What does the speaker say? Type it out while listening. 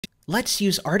let's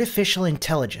use artificial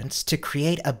intelligence to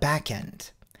create a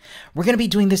backend. We're going to be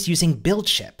doing this using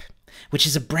BuildShip, which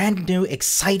is a brand new,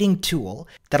 exciting tool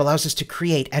that allows us to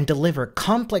create and deliver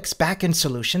complex backend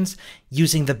solutions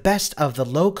using the best of the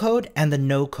low-code and the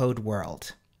no-code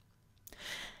world.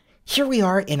 Here we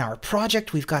are in our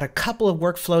project. We've got a couple of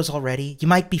workflows already. You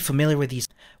might be familiar with these.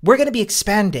 We're going to be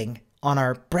expanding on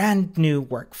our brand new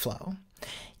workflow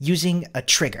using a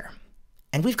trigger.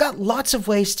 And we've got lots of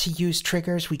ways to use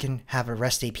triggers. We can have a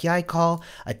REST API call,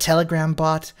 a Telegram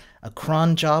bot, a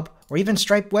cron job, or even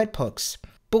Stripe webhooks.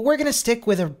 But we're going to stick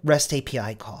with a REST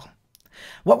API call.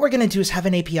 What we're going to do is have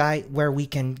an API where we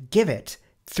can give it,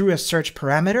 through a search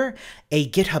parameter, a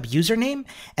GitHub username,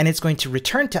 and it's going to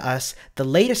return to us the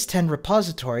latest 10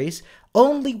 repositories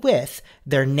only with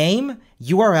their name,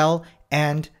 URL,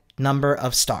 and number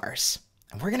of stars.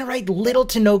 And we're going to write little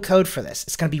to no code for this.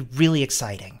 It's going to be really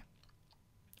exciting.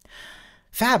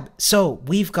 Fab. So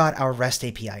we've got our REST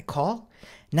API call.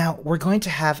 Now we're going to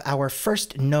have our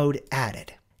first node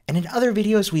added. And in other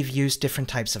videos, we've used different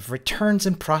types of returns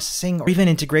and processing, or even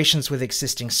integrations with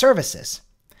existing services.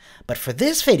 But for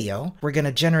this video, we're going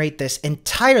to generate this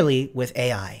entirely with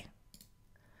AI.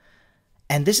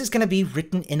 And this is going to be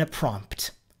written in a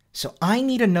prompt. So I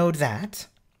need a node that,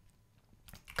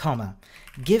 comma,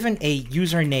 given a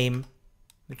username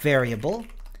variable,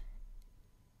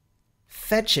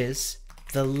 fetches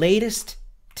the latest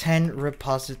 10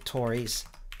 repositories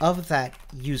of that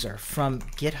user from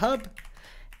GitHub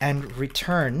and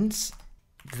returns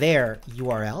their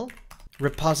URL,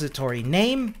 repository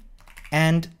name,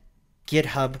 and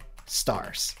GitHub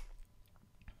stars.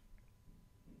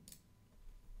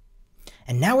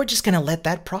 And now we're just going to let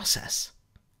that process.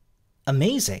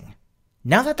 Amazing.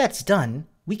 Now that that's done,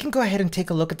 we can go ahead and take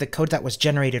a look at the code that was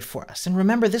generated for us. And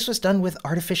remember, this was done with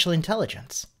artificial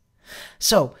intelligence.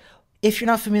 So if you're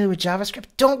not familiar with JavaScript,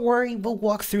 don't worry, we'll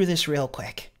walk through this real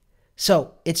quick.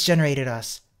 So it's generated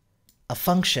us a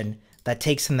function that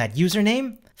takes in that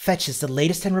username, fetches the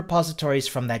latest 10 repositories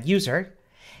from that user,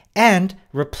 and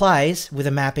replies with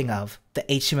a mapping of the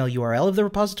HTML URL of the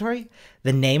repository,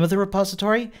 the name of the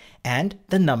repository, and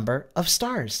the number of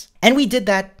stars. And we did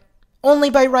that only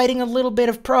by writing a little bit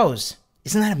of prose.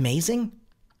 Isn't that amazing?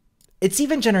 It's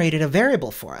even generated a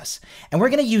variable for us, and we're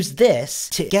going to use this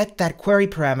to get that query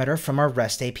parameter from our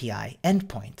REST API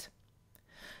endpoint.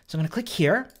 So I'm going to click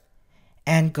here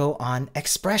and go on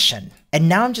expression. And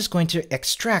now I'm just going to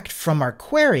extract from our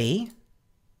query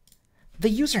the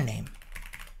username.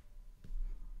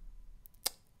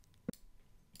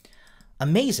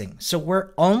 Amazing. So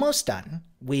we're almost done.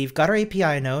 We've got our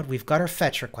API node. We've got our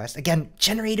fetch request, again,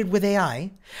 generated with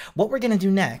AI. What we're going to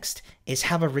do next is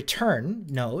have a return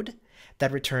node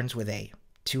that returns with a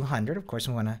 200. Of course,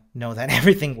 we want to know that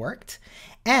everything worked.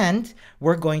 And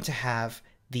we're going to have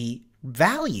the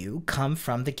value come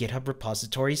from the GitHub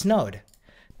repositories node.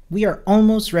 We are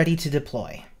almost ready to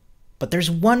deploy, but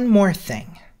there's one more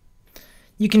thing.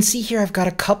 You can see here I've got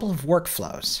a couple of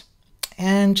workflows.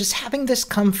 And just having this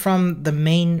come from the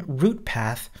main root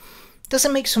path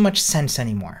doesn't make so much sense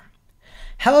anymore.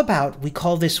 How about we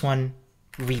call this one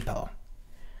repo?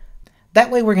 That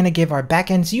way we're going to give our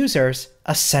backend's users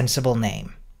a sensible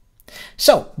name.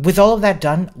 So with all of that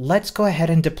done, let's go ahead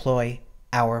and deploy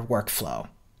our workflow.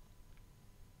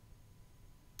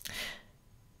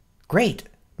 Great.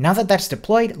 Now that that's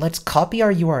deployed, let's copy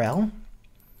our URL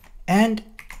and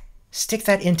stick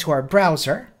that into our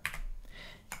browser,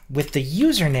 with the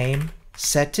username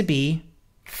set to be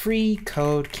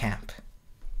FreeCodeCamp,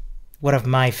 one of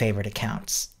my favorite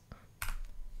accounts.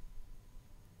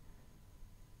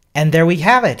 And there we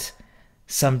have it,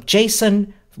 some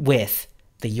JSON with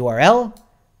the URL,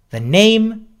 the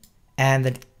name, and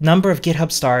the number of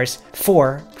GitHub stars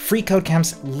for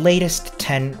FreeCodeCamp's latest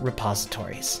 10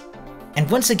 repositories. And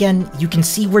once again, you can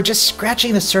see we're just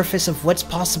scratching the surface of what's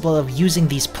possible of using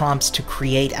these prompts to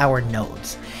create our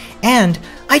nodes. And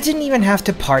I didn't even have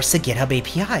to parse the GitHub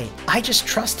API. I just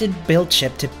trusted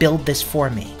BuildShip to build this for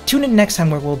me. Tune in next time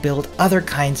where we'll build other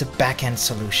kinds of backend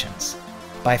solutions.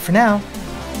 Bye for now.